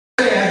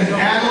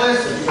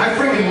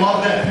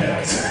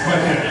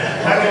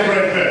That's a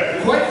great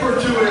bet. Quite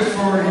fortuitous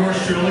for yours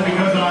truly,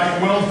 because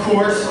well, of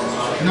course,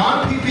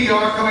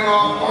 non-PPR coming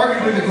off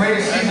arguably the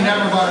greatest season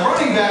ever by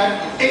running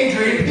back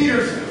Adrian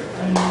Peterson.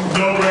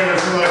 No-brainer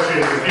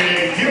selection. In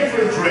a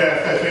different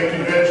draft, I think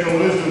conventional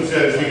wisdom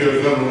says he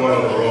goes #1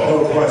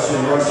 overall. No question.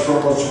 He rushed for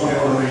almost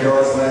 2,100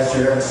 yards last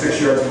year, having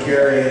 6 yards a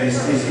carry, and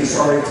he's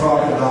already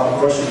talking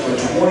about rushing for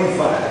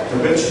 25. The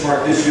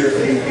benchmark this year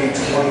for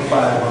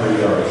 2,500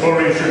 yards.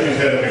 Maureen shook his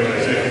head at me when I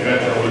said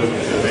conventional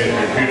wisdom says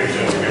Adrian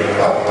Peterson is going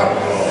 #1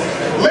 overall.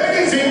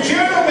 Ladies and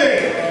gentlemen,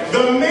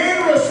 the man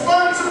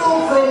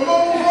responsible for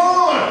Move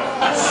On,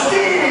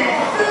 Steve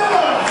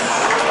Phillips.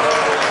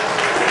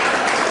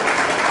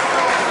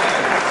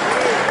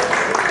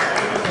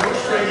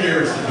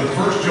 Years, the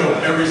first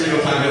joke every single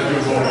time has to do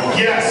with Move On.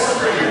 Yes,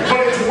 but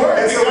it's worth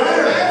it. It's a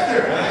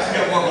laughter. I actually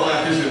got more of a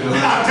laugh this year than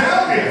last. I'm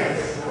telling you.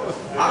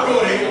 I'm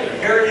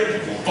going Harriet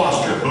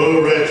Foster.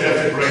 Oh, Rich,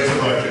 that's a great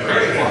selection.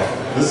 Harriet Foster.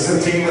 This is a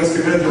team that's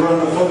committed to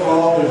run the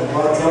football. There's a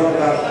lot of talk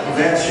about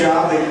that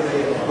shot.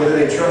 Whether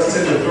they trust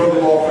him to throw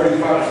the ball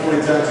 35 to 40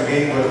 times a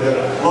game, but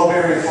love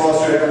Harriet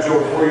Foster, average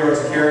over 4 yards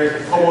a carry,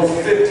 almost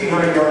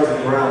 1,500 yards on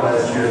the ground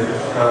last year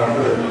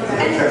for the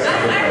Texans.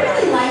 I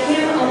really like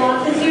him a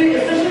lot this year,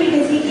 especially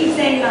because he keeps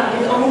saying about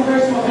his own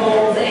personal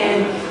goals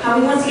and how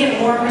he wants to get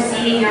more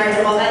receiving yards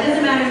and all that.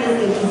 Doesn't matter in this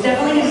league. He's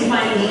definitely going to be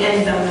finding the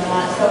end zone a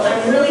lot. So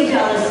I'm really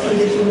jealous, Steve.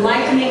 If you'd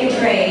like to make a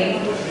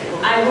trade,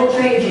 I will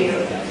trade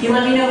you. You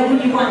let me know who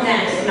you want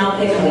next, and I'll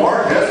pick him.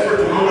 Pilar,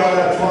 desperate to move out of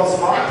that 12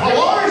 spot.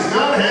 Pilar is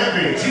not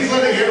happy. She's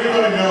letting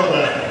everybody know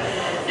that.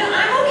 No,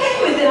 I'm okay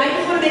with it. I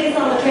just want to make a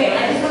solid trade.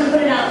 I just want to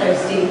put it out there,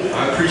 Steve.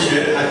 I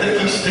appreciate it. I think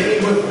he's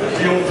sticking with the